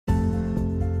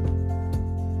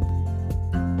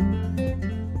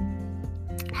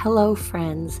Hello,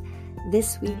 friends.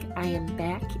 This week I am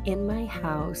back in my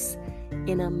house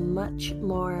in a much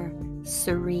more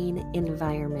serene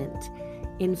environment.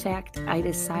 In fact, I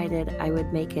decided I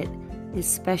would make it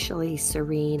especially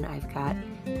serene. I've got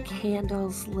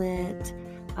candles lit.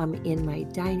 I'm in my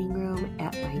dining room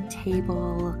at my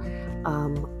table.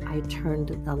 I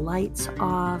turned the lights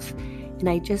off, and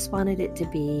I just wanted it to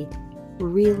be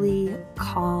really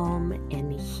calm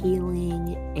and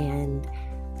healing and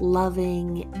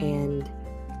loving, and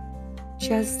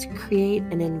just create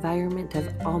an environment of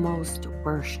almost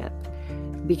worship.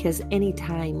 Because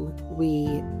anytime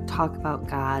we talk about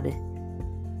God,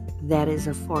 that is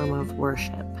a form of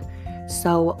worship.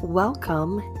 So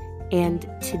welcome, and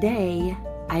today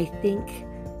I think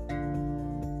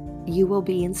you will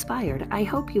be inspired. I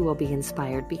hope you will be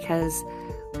inspired, because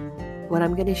what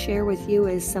I'm going to share with you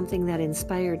is something that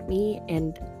inspired me,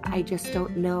 and I just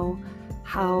don't know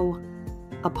how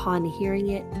upon hearing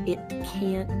it, it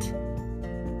can't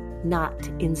not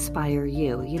inspire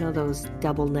you. You know, those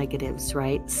double negatives,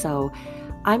 right? So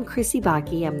I'm Krissy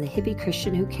Bakke. I'm the hippie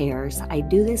Christian who cares. I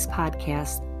do this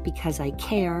podcast because I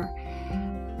care,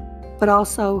 but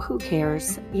also who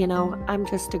cares? You know, I'm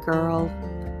just a girl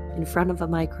in front of a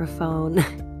microphone.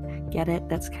 Get it?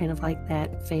 That's kind of like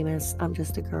that famous I'm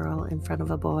just a girl in front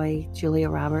of a boy, Julia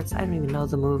Roberts. I don't even know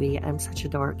the movie. I'm such a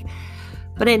dork.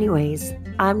 But anyways,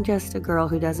 I'm just a girl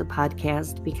who does a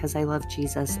podcast because I love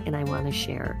Jesus and I want to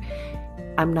share.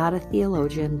 I'm not a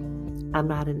theologian. I'm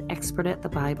not an expert at the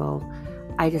Bible.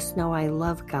 I just know I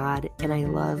love God, and I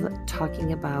love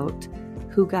talking about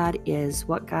who God is,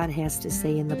 what God has to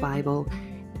say in the Bible,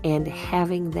 and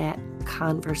having that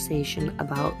conversation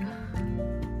about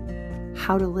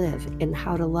how to live and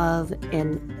how to love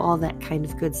and all that kind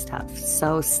of good stuff.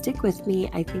 So stick with me.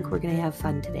 I think we're going to have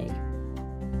fun today.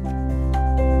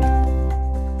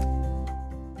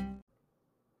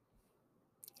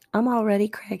 I'm already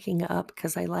cracking up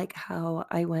because I like how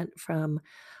I went from,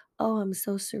 oh, I'm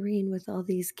so serene with all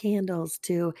these candles,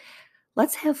 to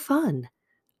let's have fun.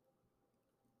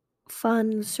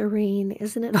 Fun, serene,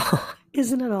 isn't it all,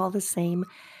 isn't it all the same?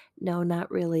 No, not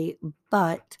really,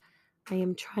 but I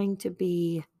am trying to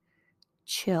be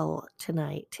chill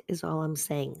tonight is all I'm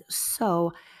saying.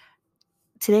 So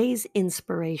today's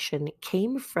inspiration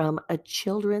came from a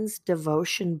children's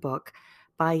devotion book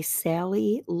by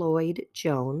Sally Lloyd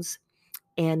Jones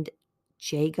and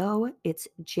Jago. It's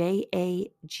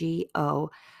Jago.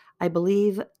 I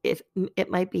believe if it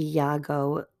might be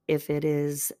Yago if it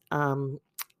is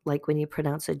like when you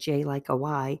pronounce a J like a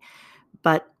Y,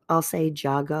 but I'll say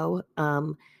Jago.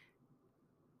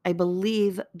 I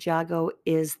believe Jago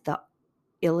is the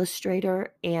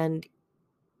illustrator, and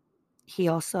he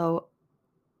also,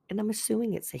 and I'm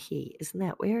assuming it's a he. Isn't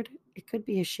that weird? It could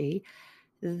be a she.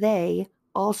 They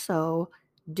also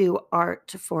do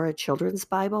art for a children's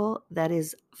Bible that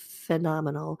is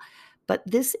phenomenal. But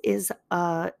this is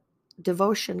a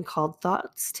devotion called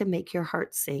Thoughts to Make Your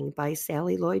Heart Sing by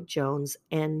Sally Lloyd Jones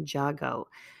and Jago.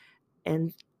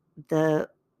 And the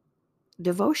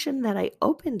devotion that I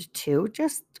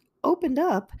just opened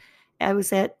up, I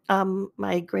was at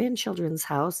my grandchildren's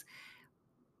house,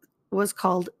 was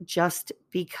called Just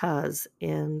Because,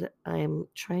 and I'm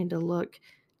trying to look.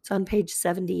 It's on page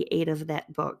 78 of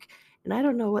that book. And I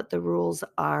don't know what the rules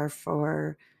are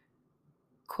for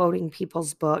quoting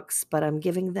people's books, but I'm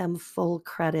giving them full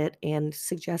credit and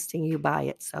suggesting you buy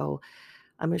it. So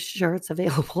I'm sure it's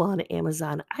available on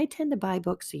Amazon. I tend to buy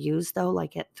books used, though,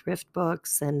 like at thrift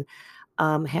books and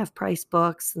half-price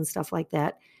books and stuff like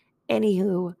that.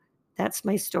 Anywho, that's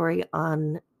my story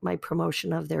on my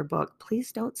promotion of their book.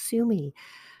 Please don't sue me.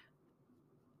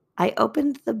 I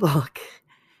opened the book,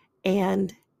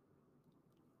 and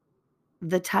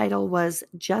the title was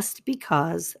Just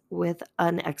Because with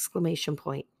an exclamation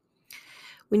point.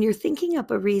 When you're thinking up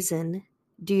a reason,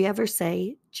 do you ever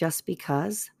say, just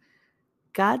because?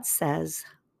 God says,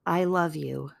 I love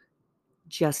you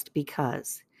just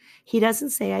because. He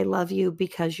doesn't say, I love you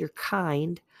because you're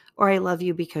kind, or I love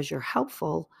you because you're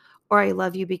helpful, or I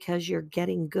love you because you're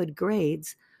getting good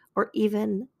grades, or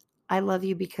even I love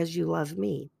you because you love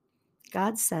me.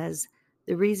 God says,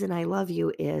 the reason I love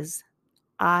you is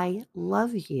I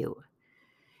love you.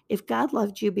 If God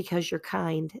loved you because you're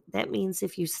kind, that means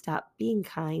if you stopped being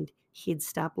kind, he'd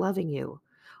stop loving you.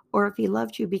 Or if he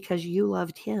loved you because you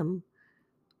loved him,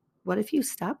 what if you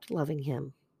stopped loving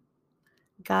him?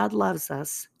 God loves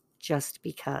us just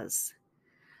because.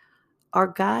 Our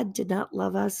God did not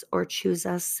love us or choose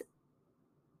us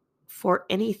for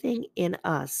anything in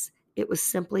us. It was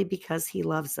simply because he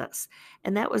loves us.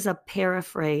 And that was a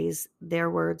paraphrase,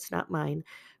 their words, not mine,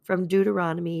 from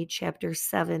Deuteronomy chapter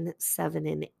 7, 7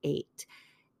 and 8.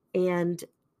 And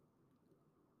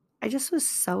I just was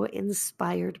so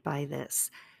inspired by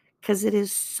this because it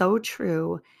is so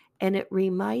true. And it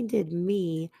reminded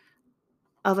me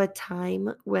of a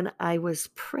time when I was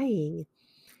praying.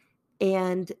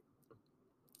 And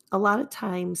a lot of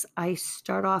times I would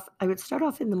start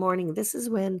off in the morning. This is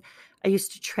when I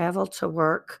used to travel to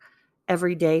work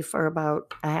every day for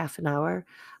about a half an hour.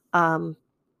 Um,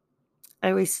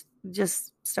 I always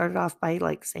just started off by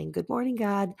like saying, "Good morning,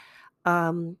 God.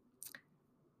 Um,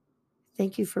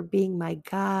 thank you for being my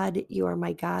God. You are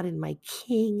my God and my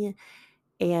King.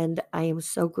 And I am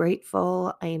so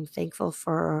grateful. I am thankful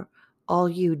for all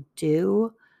you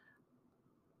do."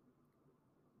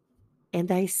 And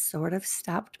I sort of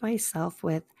stopped myself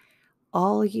with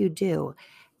all you do.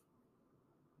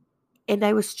 And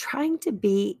I was trying to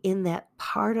be in that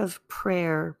part of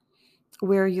prayer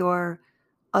where you're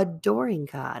adoring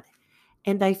God.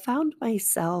 And I found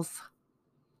myself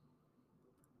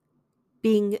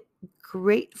being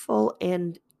grateful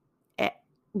and a-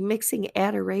 mixing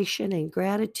adoration and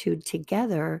gratitude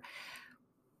together.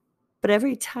 But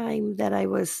every time that I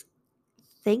was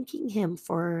thanking Him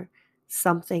for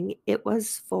something, it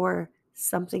was for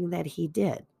something that He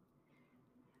did.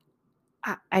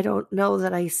 I don't know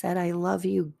that I said, "I love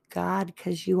you, God,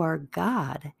 because you are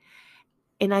God."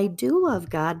 And I do love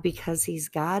God because He's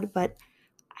God, but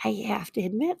I have to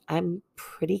admit, I'm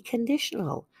pretty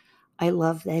conditional. I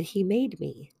love that He made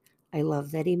me. I love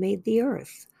that He made the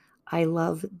earth. I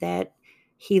love that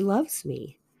He loves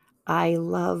me. I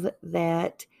love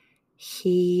that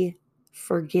He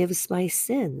forgives my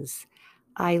sins.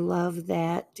 I love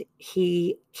that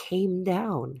He came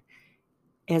down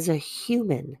as a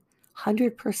human,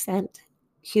 100%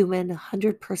 human,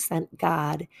 100%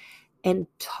 God, and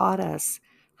taught us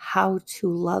how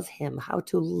to love Him, how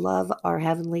to love our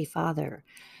Heavenly Father.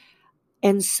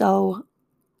 And so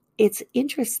it's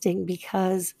interesting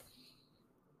because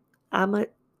I'm a,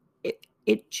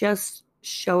 it just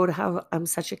showed how I'm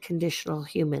such a conditional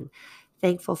human.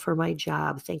 Thankful for my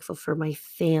job, thankful for my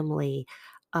family.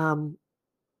 Um,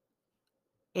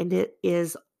 and it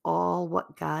is all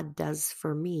what God does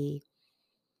for me.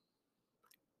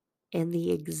 And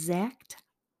the exact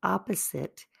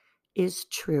opposite is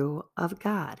true of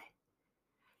God.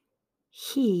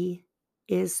 He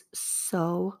is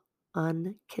so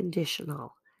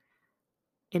unconditional.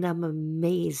 And I'm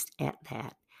amazed at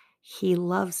that. He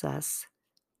loves us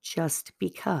just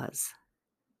because.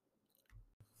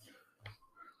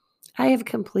 I have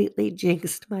completely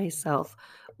jinxed myself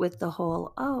with the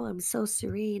whole, "Oh, I'm so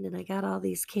serene and I got all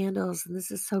these candles and this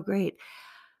is so great."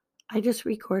 I just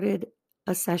recorded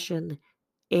a session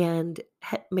and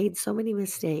had made so many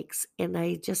mistakes. And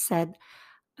I just said,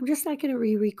 "I'm just not going to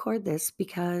re record this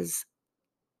because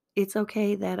it's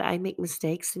okay that I make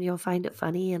mistakes and you'll find it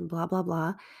funny and blah, blah,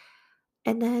 blah."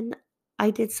 And then I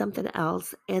did something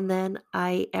else, and then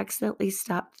I accidentally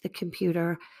stopped the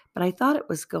computer, but I thought it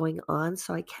was going on,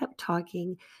 so I kept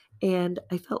talking, and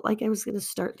I felt like I was gonna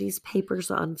start these papers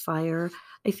on fire.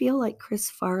 I feel like Chris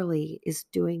Farley is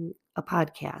doing a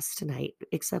podcast tonight,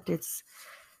 except it's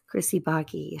Krissy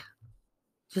Bakke,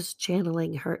 just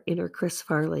channeling her inner Chris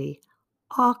Farley.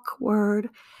 Awkward.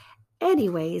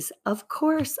 Anyways, of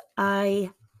course,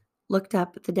 I looked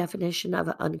up the definition of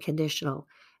unconditional,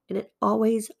 and it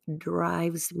always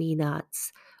drives me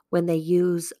nuts when they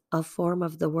use a form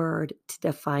of the word to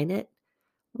define it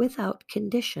without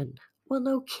condition. Well,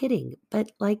 no kidding,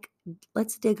 but like,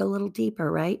 let's dig a little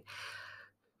deeper, right?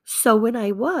 So when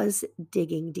I was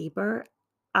digging deeper,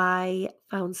 I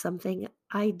found something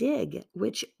I dig,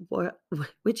 which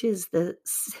is the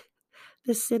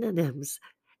synonyms.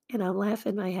 And I'm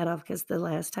laughing my head off because the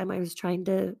last time I was trying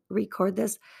to record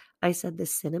this, I said the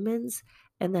cinnamons,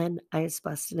 and then I was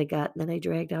busting a gut. And then I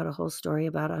dragged out a whole story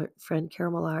about a friend,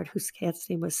 Carol Millard, whose cat's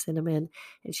name was Cinnamon,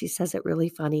 and she says it really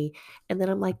funny. And then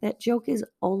I'm like, that joke is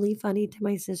only funny to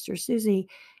my sister Susie.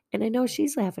 And I know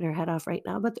she's laughing her head off right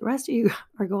now, but the rest of you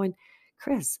are going,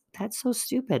 "Chris, that's so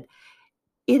stupid."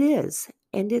 It is,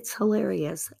 and it's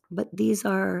hilarious, but these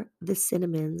are the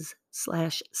synonyms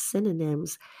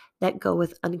that go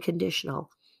with unconditional.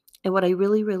 And what I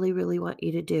really, really, really want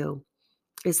you to do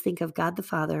is think of God the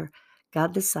Father,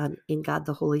 God the Son, and God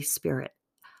the Holy Spirit.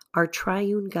 Our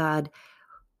triune God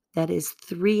that is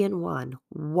three in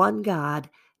one God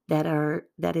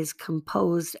that is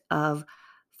composed of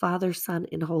Father, Son,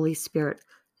 and Holy Spirit.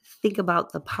 Think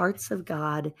about the parts of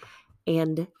God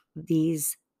and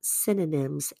these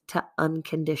synonyms to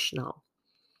unconditional.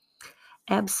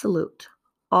 Absolute.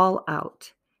 all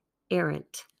out,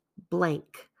 errant,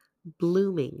 blank,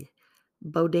 blooming,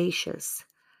 bodacious,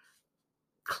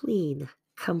 clean,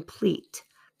 complete,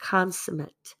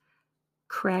 consummate,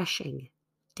 crashing,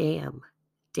 damn,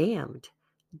 damned,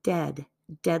 dead,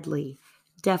 deadly,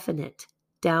 definite,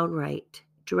 downright,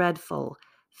 dreadful,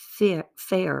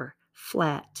 fair,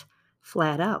 flat,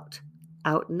 flat out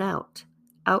and out,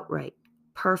 outright,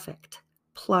 perfect,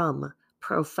 plumb,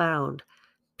 profound,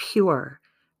 pure,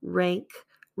 rank,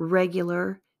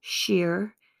 regular,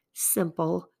 sheer,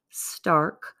 simple,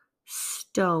 stark,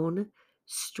 stone,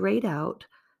 straight out,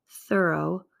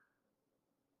 thorough,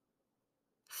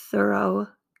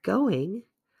 going,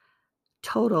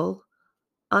 total,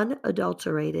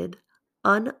 unadulterated,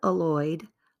 unalloyed,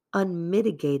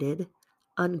 unmitigated,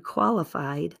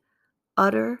 unqualified,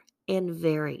 utter, and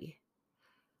very.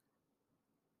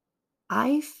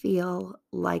 I feel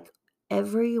like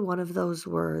every one of those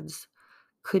words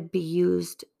could be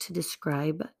used to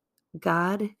describe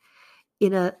God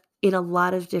in a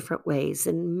lot of different ways,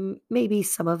 and maybe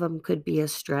some of them could be a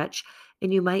stretch,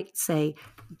 and you might say,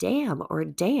 damn or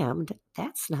damned,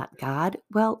 that's not God.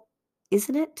 Well,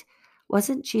 isn't it?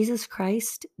 Wasn't Jesus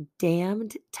Christ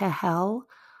damned to hell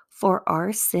for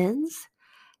our sins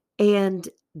and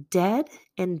dead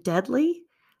and deadly?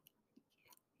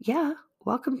 Yeah,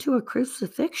 welcome to a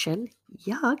crucifixion.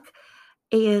 Yuck.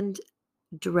 And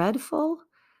dreadful?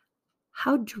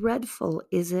 How dreadful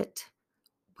is it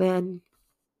when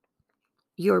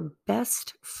your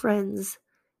best friends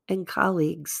and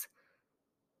colleagues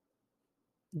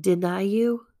deny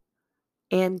you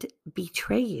and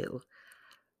betray you?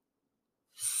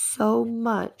 So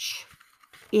much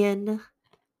in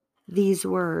these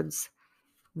words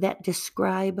that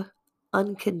describe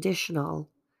unconditional,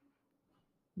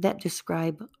 that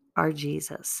describe our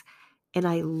Jesus. And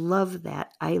I love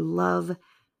that. I love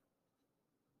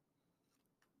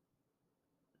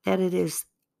that it is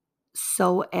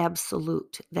so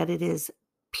absolute, that it is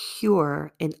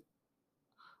pure and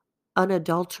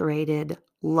unadulterated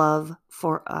love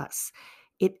for us.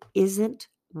 It isn't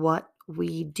what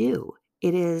we do,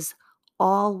 it is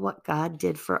all what God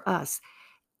did for us,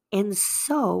 and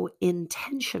so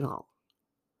intentional.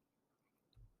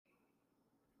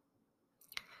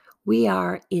 We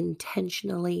are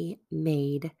intentionally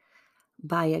made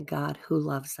by a God who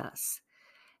loves us.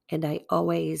 And I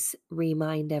always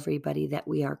remind everybody that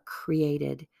we are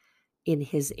created in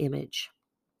his image.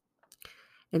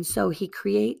 And so he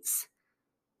creates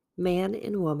man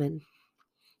and woman,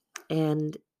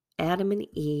 and Adam and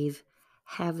Eve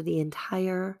have the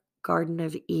entire Garden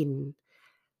of Eden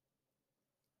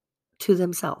to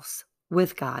themselves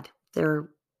with God. They're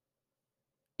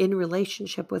in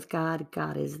relationship with God.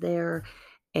 God is there,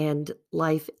 and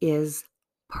life is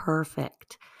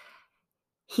perfect.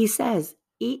 He says,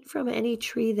 eat from any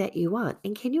tree that you want.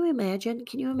 And can you imagine?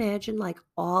 Can you imagine like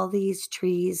all these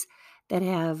trees that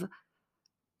have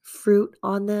fruit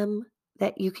on them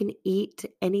that you can eat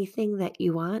anything that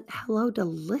you want? Hello,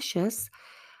 delicious.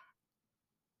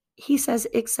 He says,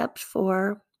 except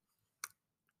for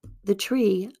the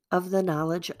tree of the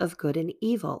knowledge of good and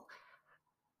evil,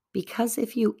 because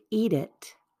if you eat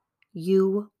it,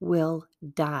 you will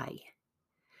die.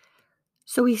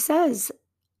 So he says,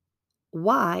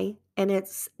 why? And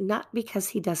it's not because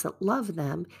he doesn't love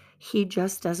them. He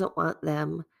just doesn't want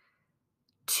them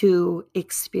to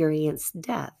experience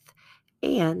death.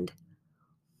 And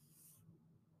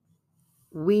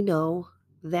we know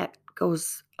that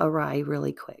goes awry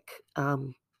really quick.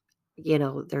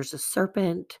 There's a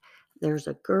serpent, there's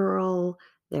a girl,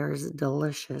 there's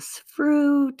delicious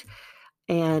fruit,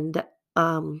 and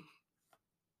the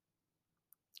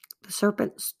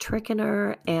serpent's tricking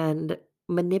her and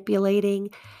manipulating.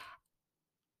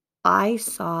 I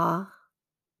saw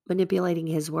manipulating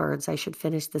his words. I should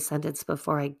finish the sentence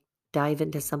before I dive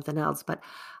into something else. But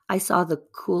I saw the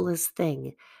coolest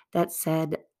thing that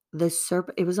said the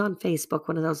serpent, it was on Facebook,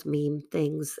 one of those meme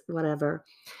things, whatever.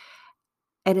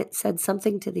 And it said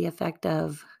something to the effect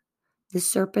of the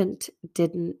serpent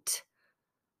didn't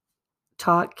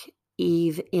talk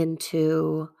Eve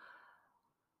into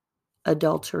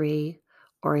adultery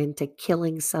or into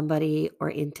killing somebody or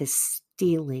into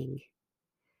stealing.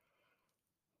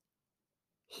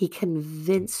 He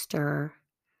convinced her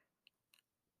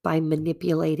by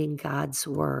manipulating God's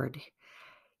word.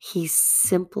 He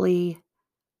simply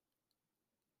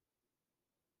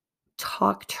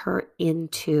talked her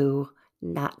into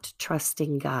not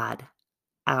trusting God.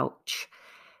 Ouch.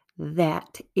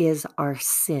 That is our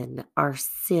sin. Our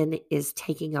sin is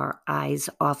taking our eyes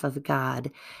off of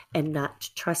God and not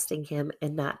trusting him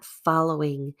and not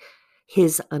following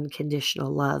his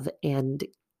unconditional love and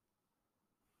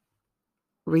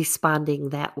responding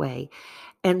that way.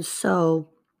 And so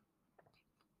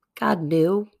God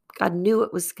knew. God knew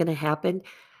it was going to happen.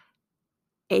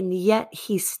 And yet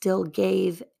he still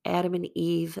gave Adam and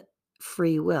Eve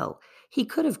free will. He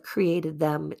could have created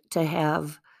them to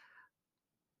have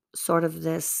sort of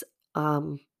this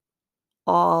um,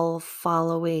 all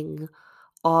following,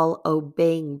 all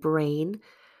obeying brain,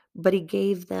 but he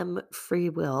gave them free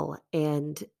will.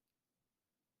 And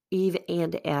Eve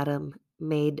and Adam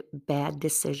made bad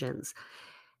decisions.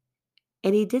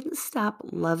 And he didn't stop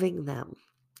loving them.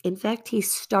 In fact, he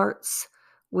starts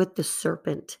with the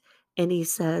serpent and he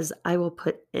says, I will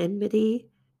put enmity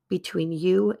between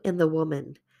you and the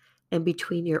woman, and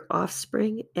between your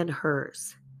offspring and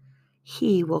hers.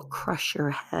 He will crush your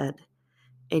head,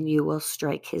 and you will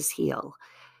strike his heel.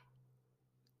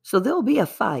 So there'll be a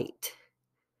fight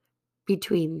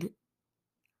between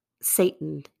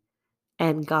Satan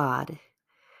and God,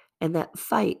 and that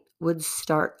fight would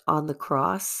start on the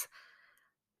cross,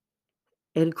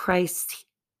 and Christ,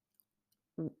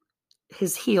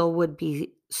 his heel would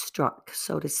be struck,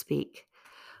 so to speak.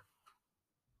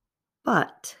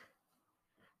 But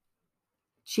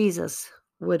Jesus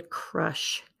would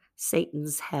crush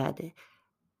Satan's head.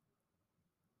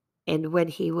 And when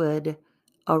he would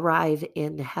arrive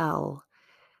in hell,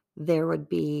 there would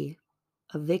be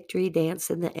a victory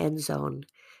dance in the end zone,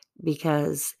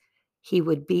 because he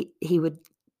would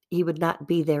not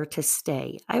be there to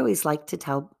stay. I always like to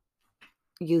tell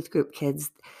youth group kids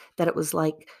that it was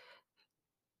like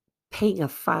paying a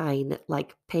fine,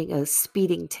 like paying a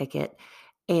speeding ticket.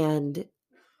 And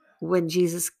when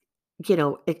Jesus,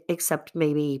 except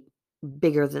maybe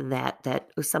bigger than that, that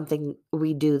was something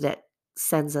we do that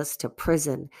sends us to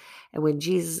prison. And when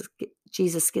Jesus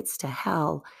gets to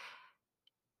hell,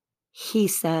 he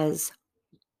says,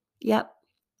 yep,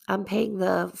 I'm paying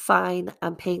the fine.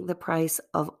 I'm paying the price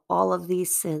of all of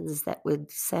these sins that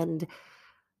would send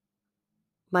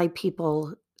my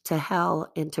people to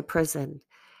hell and to prison.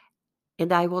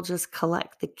 And I will just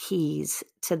collect the keys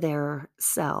to their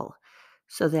cell,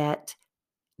 so that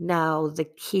now the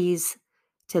keys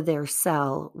to their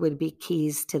cell would be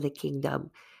keys to the kingdom.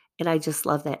 And I just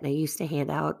love that. And I used to hand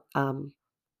out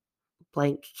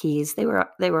blank keys. They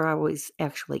were always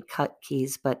actually cut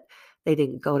keys, but they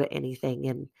didn't go to anything.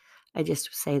 And I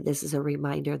just say this is a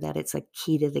reminder that it's a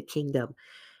key to the kingdom.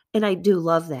 And I do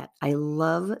love that. I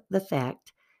love the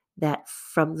fact that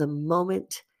from the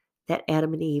moment that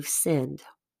Adam and Eve sinned,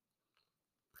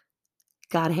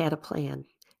 God had a plan.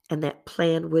 And that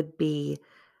plan would be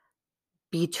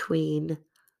between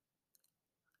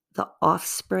the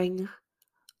offspring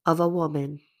of a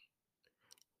woman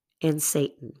and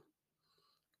Satan.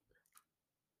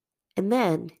 And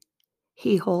then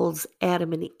he holds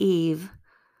Adam and Eve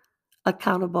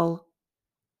accountable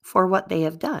for what they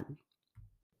have done.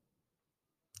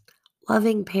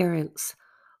 Loving parents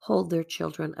hold their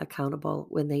children accountable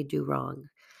when they do wrong.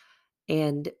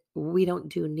 And we don't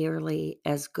do nearly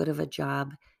as good of a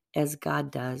job as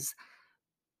God does,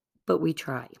 but we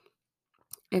try.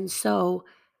 And so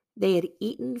they had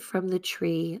eaten from the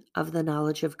tree of the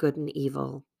knowledge of good and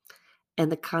evil,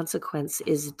 and the consequence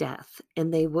is death,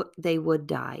 and they would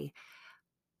die.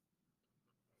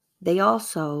 They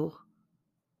also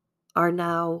are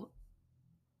now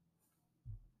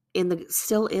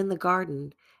still in the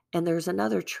garden, and there's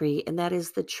another tree, and that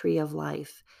is the tree of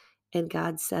life. And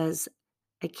God says,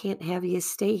 I can't have you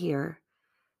stay here,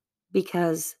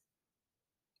 because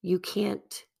you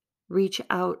can't reach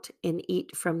out and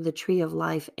eat from the tree of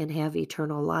life and have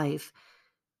eternal life,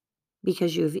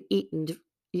 because you've eaten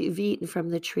from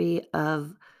the tree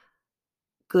of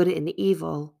good and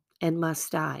evil and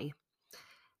must die.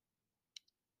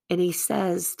 And he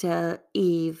says to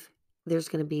Eve, there's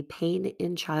going to be pain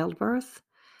in childbirth,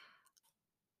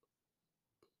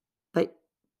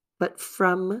 but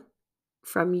from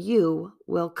you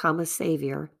will come a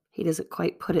savior. He doesn't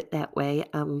quite put it that way.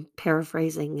 I'm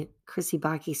paraphrasing Krissy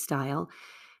Bakke style.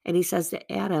 And he says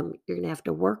to Adam, you're going to have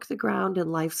to work the ground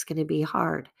and life's going to be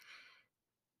hard.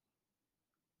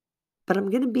 But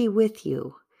I'm going to be with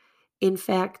you. In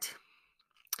fact,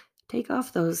 take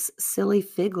off those silly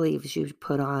fig leaves you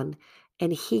put on,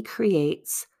 and he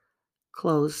creates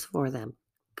clothes for them.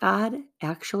 God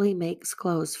actually makes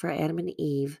clothes for Adam and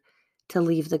Eve to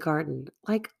leave the garden.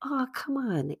 Like, oh, come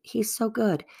on. He's so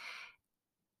good.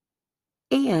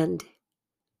 And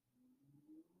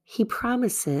he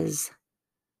promises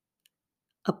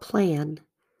a plan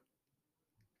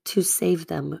to save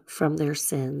them from their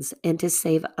sins and to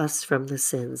save us from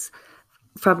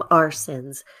from our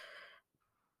sins.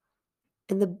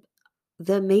 And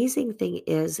the amazing thing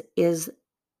is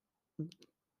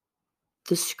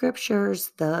the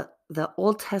scriptures, the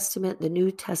Old Testament, the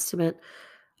New Testament,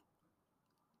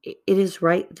 it is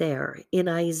right there in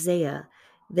Isaiah.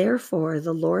 Therefore,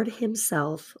 the Lord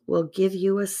himself will give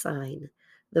you a sign.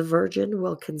 The virgin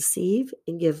will conceive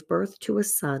and give birth to a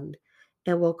son,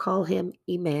 and will call him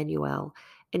Emmanuel.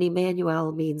 And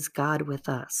Emmanuel means God with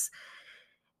us.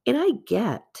 And I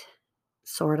get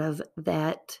sort of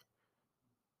that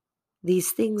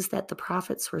these things that the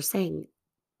prophets were saying,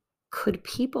 could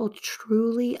people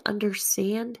truly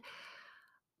understand?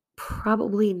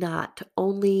 Probably not,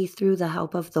 only through the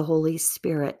help of the Holy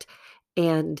Spirit.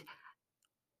 And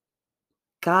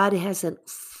God hasn't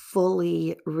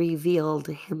fully revealed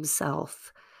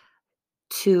himself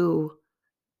to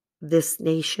this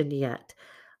nation yet.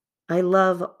 I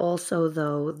love also,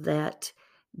 though, that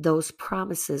those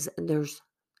promises, and there's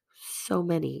so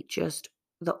many, just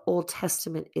the Old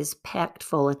Testament is packed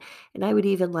full. And I would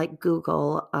even like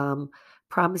Google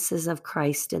promises of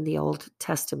Christ in the Old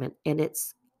Testament, and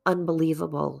it's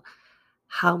unbelievable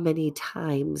how many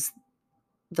times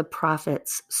the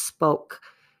prophets spoke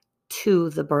to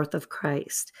the birth of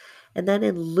Christ. And then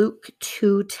in Luke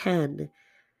 2:10,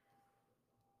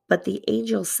 but the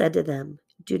angel said to them,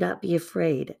 do not be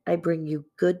afraid. I bring you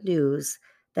good news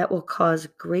that will cause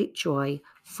great joy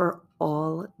for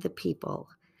all the people.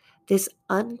 This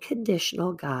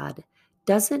unconditional God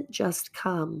doesn't just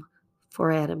come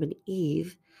for Adam and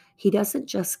Eve. He doesn't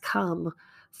just come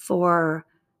for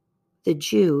the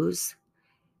Jews.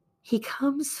 He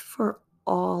comes for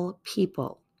all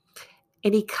people.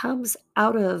 And he comes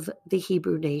out of the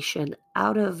Hebrew nation,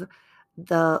 out of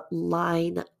the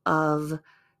line of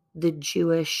the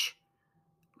Jewish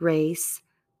race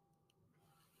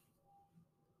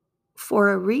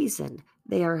for a reason.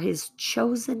 They are his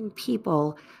chosen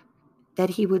people that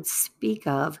he would speak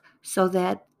of, so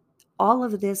that all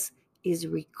of this is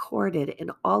recorded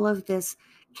and all of this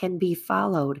can be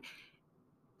followed.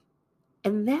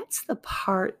 And that's the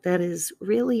part that is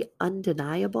really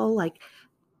undeniable. Like,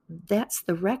 that's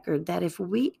the record that if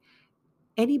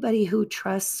anybody who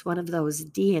trusts one of those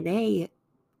DNA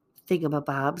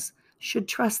thingamabobs should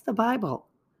trust the Bible.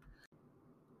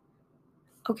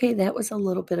 Okay, that was a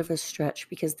little bit of a stretch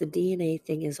because the DNA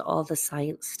thing is all the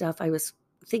science stuff. I was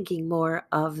thinking more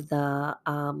of the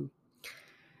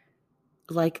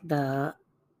like the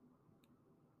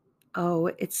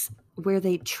it's where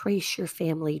they trace your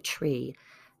family tree.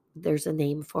 There's a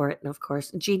name for it, and of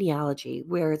course, genealogy,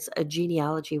 where it's a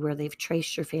genealogy where they've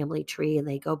traced your family tree and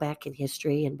they go back in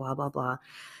history and blah blah blah.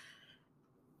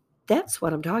 That's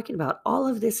what I'm talking about. All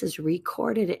of this is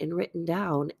recorded and written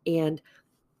down, and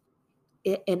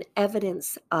an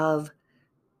evidence of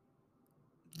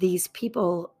these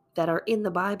people that are in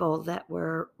the Bible that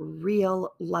were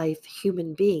real life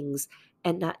human beings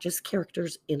and not just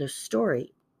characters in a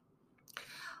story.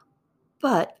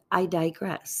 But I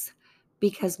digress,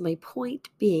 because my point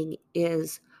being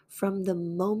is, from the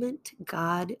moment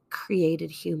God created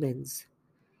humans,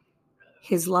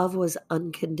 his love was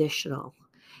unconditional.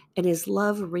 And his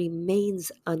love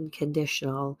remains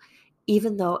unconditional,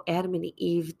 even though Adam and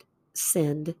Eve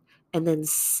sinned, and then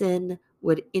sin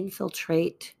would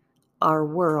infiltrate our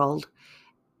world.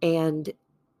 And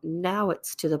now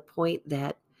it's to the point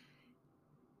that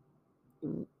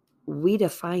we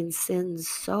define sins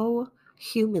so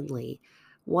humanly.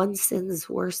 One sin's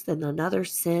worse than another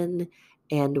sin.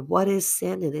 And what is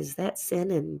sin? And is that sin?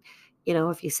 And,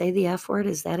 if you say the F word,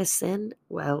 is that a sin?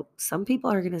 Well, some people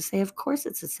are going to say, of course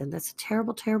it's a sin. That's a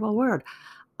terrible, terrible word.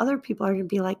 Other people are going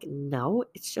to be like, no,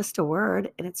 it's just a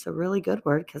word. And it's a really good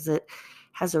word because it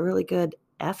has a really good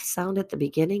F sound at the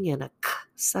beginning and a K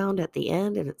sound at the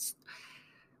end. And it's,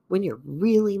 when you're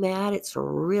really mad, it's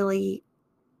really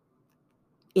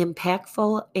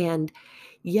impactful, and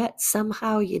yet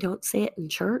somehow you don't say it in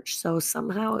church, so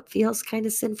somehow it feels kind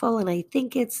of sinful. And I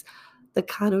think it's the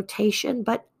connotation,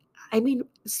 but I mean,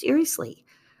 seriously,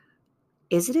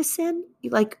 is it a sin?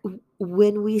 Like,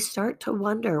 when we start to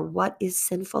wonder what is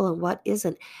sinful and what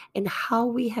isn't, and how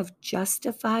we have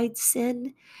justified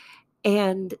sin,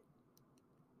 and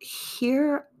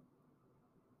here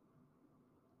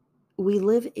we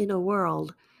live in a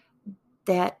world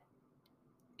that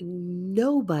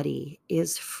nobody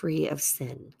is free of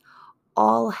sin.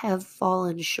 All have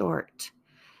fallen short.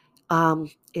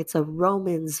 It's a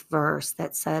Romans verse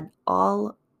that said,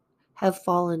 all have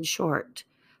fallen short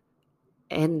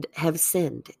and have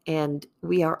sinned, and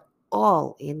we are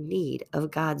all in need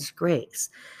of God's grace.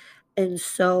 And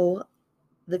so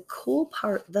the cool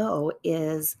part, though,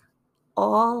 is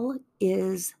all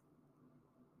is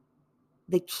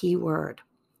the key word.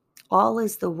 All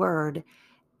is the word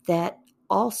that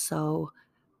also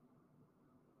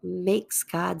makes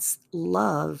God's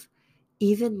love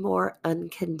even more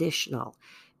unconditional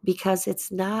because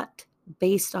it's not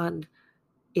based on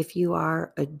if you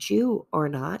are a Jew or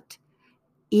not.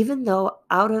 Even though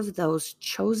out of those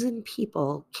chosen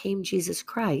people came Jesus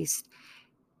Christ,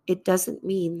 it doesn't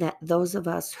mean that those of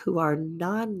us who are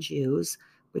non-Jews,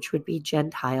 which would be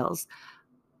Gentiles,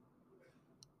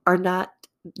 are not,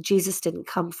 Jesus didn't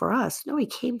come for us. No, he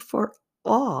came for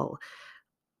all.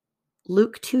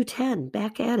 Luke 2:10,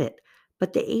 back at it.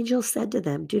 But the angel said to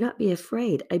them, "Do not be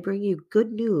afraid. I bring you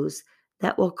good news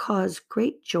that will cause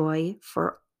great joy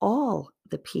for all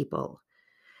the people."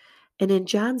 And in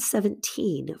John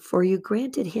 17, "For you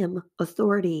granted him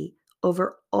authority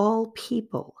over all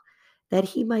people, that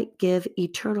he might give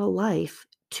eternal life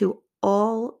to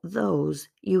all those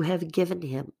you have given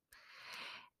him."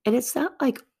 And it's not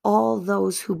like all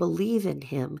those who believe in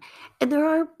him. And there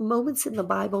are moments in the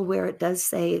Bible where it does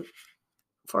say,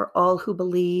 "For all who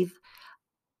believe."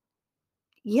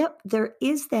 Yep, there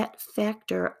is that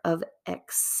factor of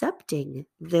accepting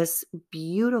this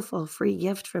beautiful free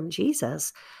gift from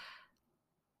Jesus,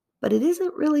 but it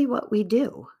isn't really what we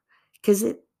do. Because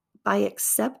by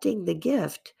accepting the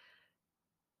gift,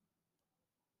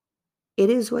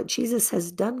 it is what Jesus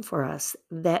has done for us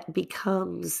that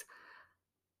becomes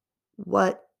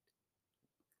what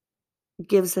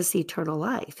gives us eternal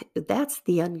life. That's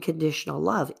the unconditional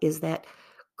love, is that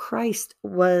Christ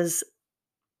was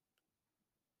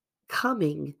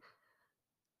coming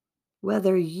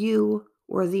whether you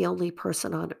were the only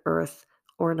person on earth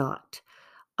or not.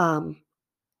 Um,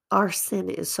 our sin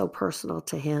is so personal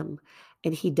to him,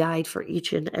 and he died for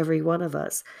each and every one of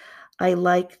us. I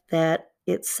like that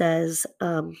it says,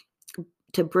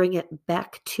 to bring it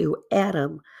back to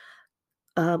Adam,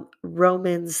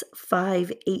 Romans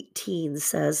 5:18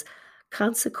 says,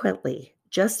 "Consequently,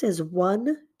 just as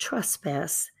one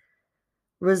trespass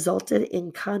resulted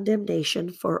in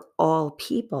condemnation for all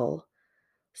people,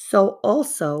 so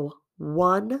also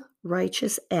one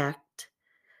righteous act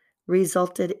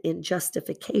resulted in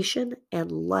justification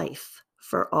and life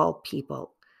for all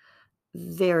people."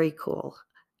 Very cool.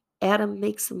 Adam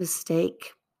makes a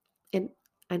mistake. And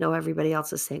I know everybody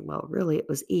else is saying, "Well, really, it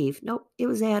was Eve." Nope, it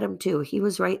was Adam too. He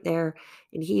was right there,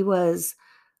 and he was,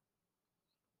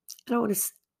 I don't want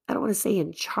to I don't want to say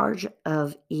in charge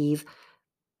of Eve,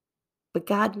 but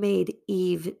God made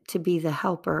Eve to be the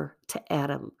helper to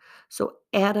Adam. So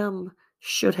Adam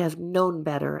should have known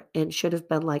better and should have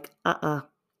been like,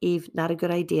 Eve, not a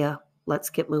good idea. Let's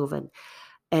get moving."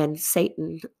 And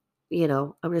Satan,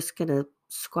 "I'm just going to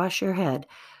squash your head."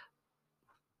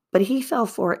 But he fell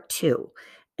for it too.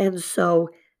 And so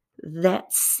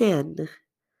that sin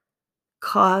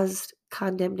caused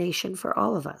condemnation for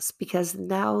all of us because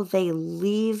now they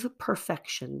leave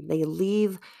perfection. They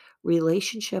leave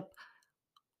relationship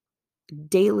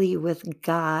daily with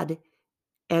God,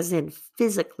 as in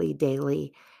physically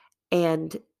daily.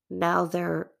 And now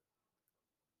they're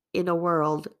in a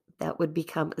world that would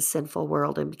become a sinful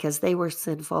world. And because they were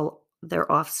sinful, their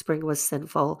offspring was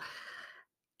sinful.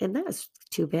 And that's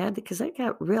too bad because that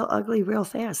got real ugly real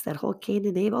fast. That whole Cain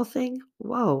and Abel thing.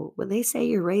 Whoa. When they say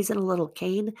you're raising a little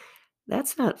Cain,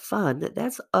 that's not fun.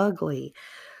 That's ugly.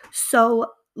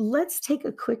 So let's take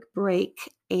a quick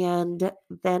break and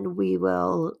then we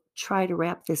will try to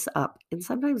wrap this up. And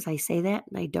sometimes I say that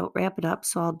and I don't wrap it up,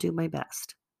 so I'll do my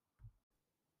best.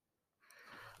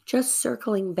 Just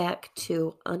circling back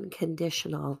to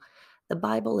unconditional, the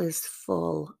Bible is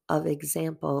full of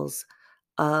examples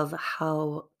of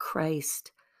how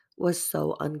Christ was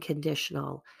so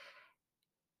unconditional.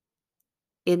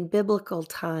 In biblical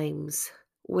times,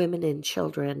 women and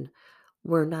children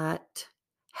were not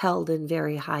held in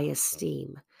very high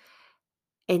esteem.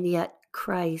 And yet,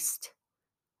 Christ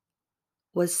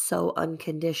was so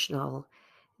unconditional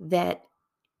that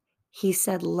he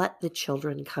said, "Let the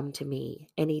children come to me."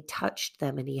 And he touched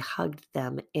them and he hugged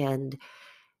them and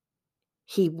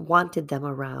he wanted them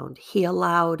around. He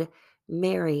allowed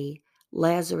Mary,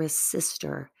 Lazarus'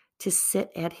 sister, to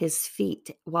sit at his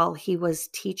feet while he was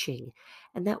teaching.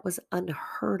 And that was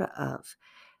unheard of.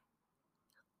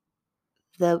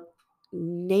 The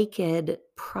naked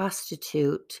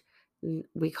prostitute,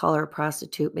 we call her a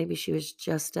prostitute, maybe she was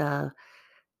just a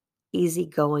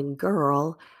easygoing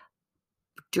girl,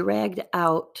 dragged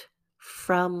out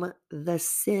from the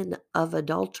sin of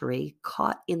adultery,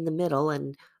 caught in the middle,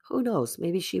 and who knows,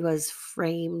 maybe she was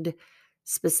framed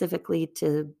specifically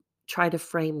to try to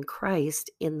frame Christ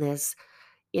in this,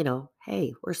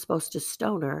 hey, we're supposed to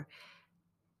stone her.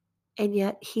 And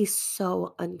yet he's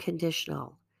so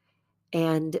unconditional.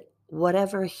 And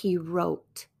whatever he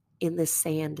wrote in the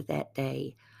sand that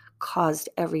day caused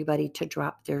everybody to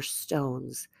drop their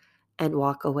stones and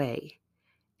walk away.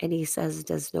 And he says,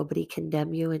 "Does nobody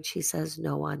condemn you?" And she says,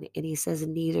 "No one." And he says,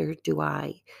 "Neither do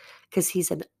I," because he's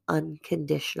an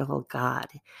unconditional God.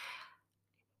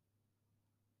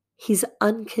 He's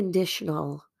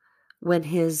unconditional when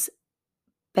his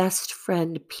best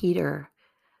friend Peter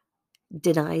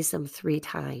denies him 3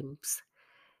 times.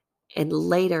 And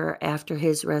later, after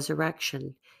his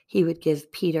resurrection, he would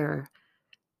give Peter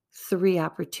 3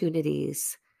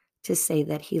 opportunities to say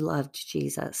that he loved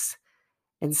Jesus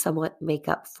and somewhat make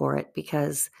up for it,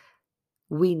 because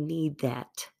we need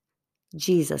that.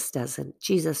 Jesus doesn't.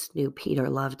 Jesus knew Peter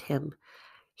loved him.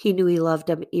 He knew he loved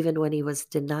him even when he was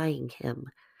denying him.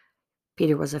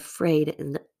 Peter was afraid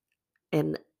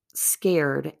and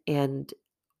scared, and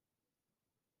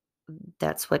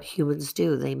that's what humans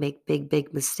do. They make big,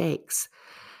 big mistakes.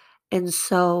 And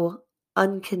so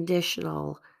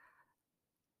unconditional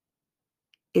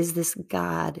is this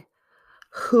God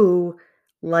who,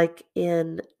 like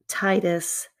in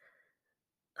Titus,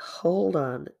 hold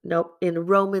on, nope, in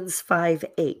Romans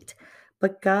 5:8,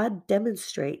 but God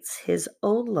demonstrates his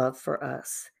own love for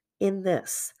us in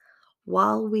this: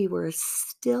 while we were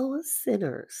still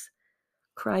sinners,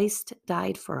 Christ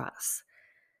died for us.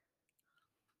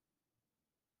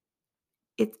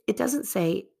 It doesn't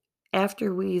say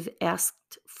after we've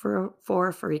asked for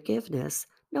forgiveness.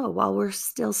 No, while we're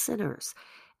still sinners.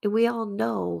 And we all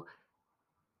know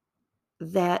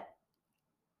that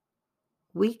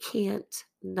we can't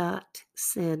not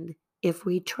sin if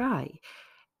we try.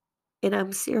 And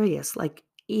I'm serious, like,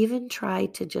 even try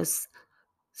to just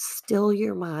still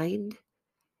your mind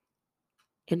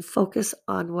and focus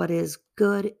on what is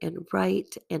good and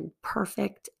right and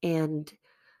perfect and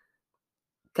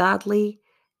godly,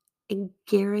 and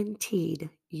guaranteed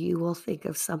you will think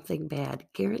of something bad.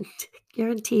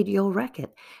 Guaranteed you'll wreck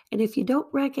it. And if you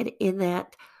don't wreck it in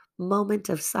that moment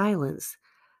of silence,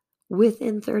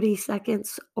 within 30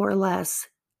 seconds or less,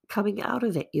 coming out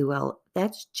of it, you will.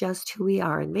 That's just who we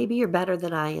are. And maybe you're better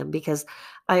than I am, because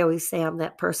I always say I'm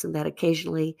that person that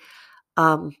occasionally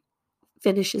um,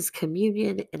 finishes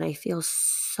communion and I feel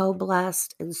so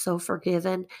blessed and so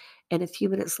forgiven. And a few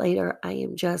minutes later, I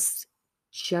am just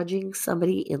judging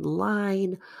somebody in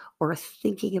line or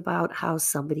thinking about how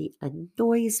somebody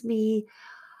annoys me.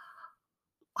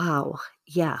 Wow.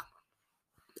 Yeah,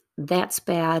 that's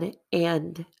bad.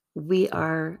 And we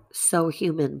are so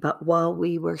human. But while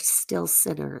we were still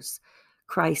sinners,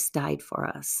 Christ died for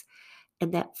us.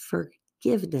 And that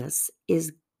forgiveness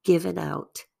is given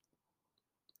out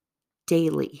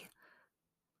daily,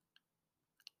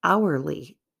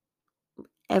 hourly,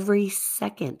 every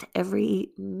second, every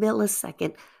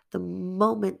millisecond, the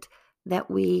moment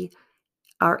that we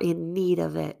are in need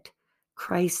of it.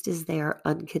 Christ is there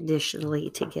unconditionally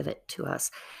to give it to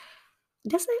us.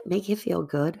 Doesn't it make you feel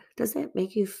good? Doesn't it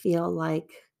make you feel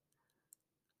like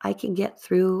I can get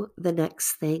through the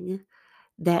next thing,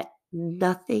 that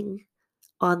nothing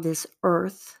on this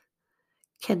earth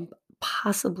can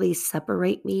possibly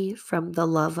separate me from the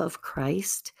love of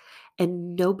Christ,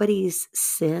 and nobody's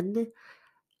sin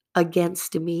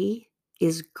against me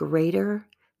is greater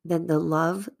than the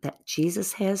love that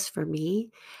Jesus has for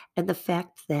me, and the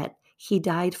fact that he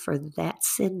died for that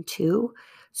sin too.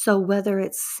 So whether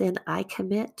it's sin I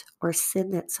commit or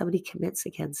sin that somebody commits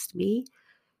against me,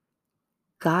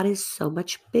 God is so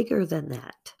much bigger than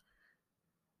that.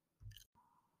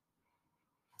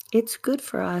 It's good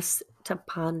for us to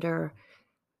ponder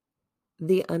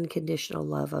the unconditional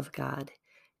love of God.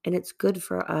 And it's good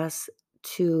for us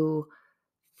to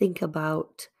think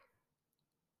about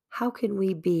how can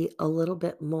we be a little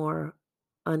bit more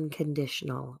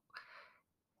unconditional.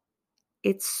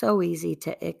 It's so easy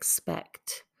to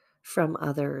expect from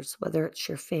others, whether it's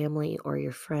your family or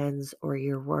your friends or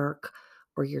your work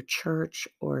or your church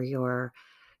or your,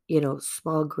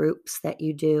 small groups that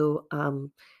you do.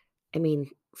 I mean,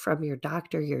 from your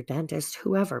doctor, your dentist,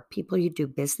 whoever, people you do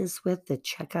business with, the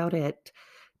checkout at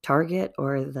Target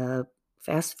or the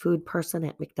fast food person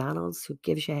at McDonald's who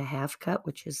gives you a half cut,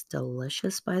 which is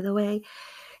delicious, by the way.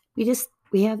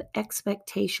 We have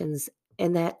expectations,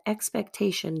 and that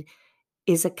expectation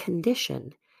is a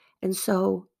condition. And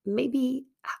so maybe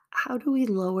how do we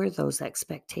lower those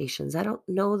expectations? I don't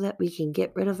know that we can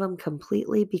get rid of them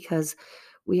completely, because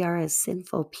we are as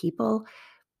sinful people.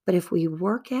 But if we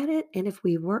work at it, and if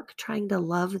we work trying to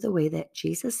love the way that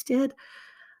Jesus did,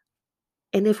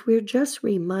 and if we're just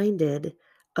reminded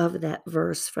of that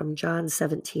verse from John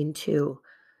 17:2,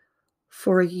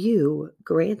 for you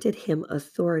granted him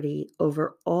authority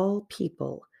over all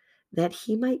people, that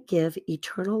he might give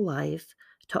eternal life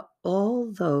to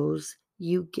all those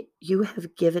you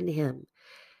have given him.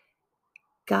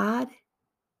 God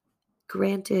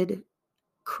granted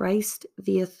Christ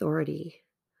the authority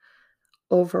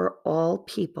over all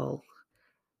people,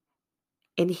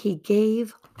 and he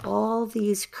gave all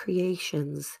these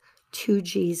creations to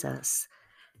Jesus,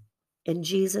 and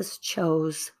Jesus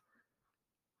chose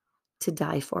to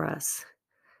die for us,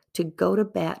 to go to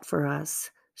bat for us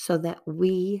so that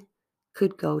we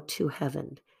could go to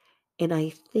heaven. And I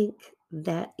think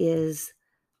that is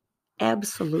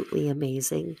absolutely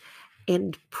amazing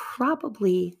and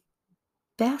probably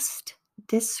best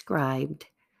described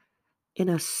in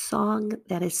a song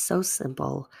that is so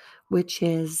simple, which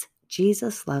is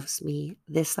Jesus loves me,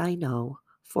 this I know,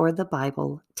 for the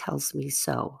Bible tells me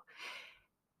so.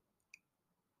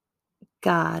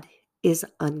 God is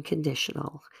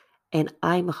unconditional, and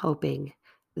I'm hoping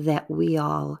that we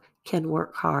all can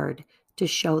work hard to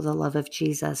show the love of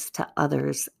Jesus to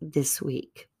others this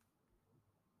week.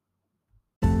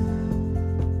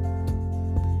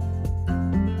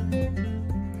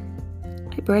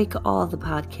 I break all the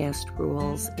podcast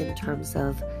rules in terms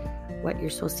of what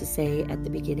you're supposed to say at the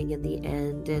beginning and the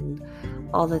end and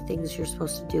all the things you're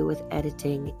supposed to do with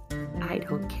editing. I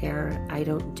don't care. I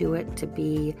don't do it to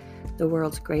be the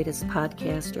world's greatest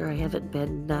podcaster. I haven't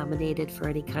been nominated for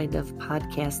any kind of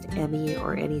podcast Emmy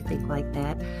or anything like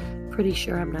that. Pretty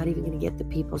sure I'm not even going to get the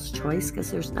People's Choice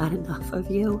because there's not enough of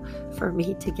you for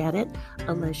me to get it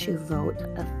unless you vote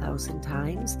 1,000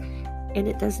 times. And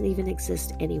it doesn't even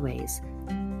exist anyways.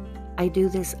 I do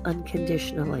this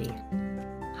unconditionally.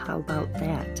 How about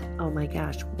that? Oh my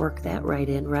gosh, work that right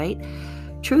in, right?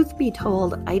 Truth be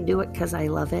told, I do it because I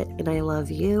love it and I love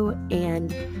you.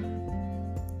 And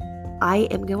I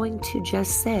am going to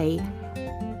just say,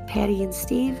 Patty and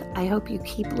Steve, I hope you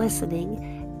keep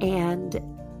listening. And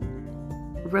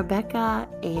Rebecca,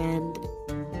 and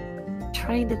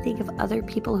trying to think of other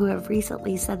people who have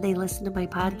recently said they listen to my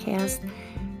podcast.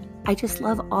 I just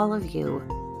love all of you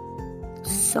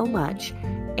so much.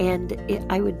 And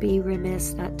I would be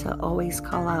remiss not to always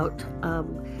call out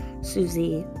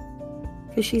Susie,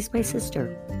 because she's my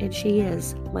sister and she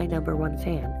is my number one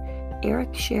fan.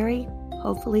 Eric, Sherry,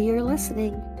 hopefully you're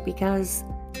listening because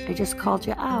I just called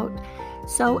you out.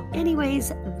 So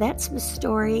anyways, that's my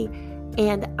story.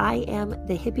 And I am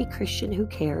the hippie Christian who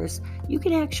cares. You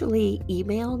can actually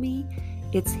email me.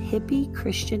 It's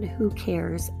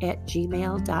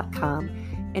hippieChristianWhoCares@gmail.com.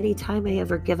 Anytime I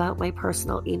ever give out my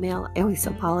personal email, I always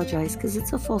apologize because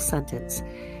it's a full sentence.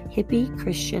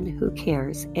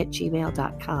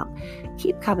 hippieChristianWhoCares@gmail.com.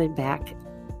 Keep coming back.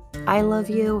 I love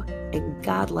you and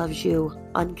God loves you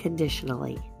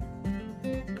unconditionally.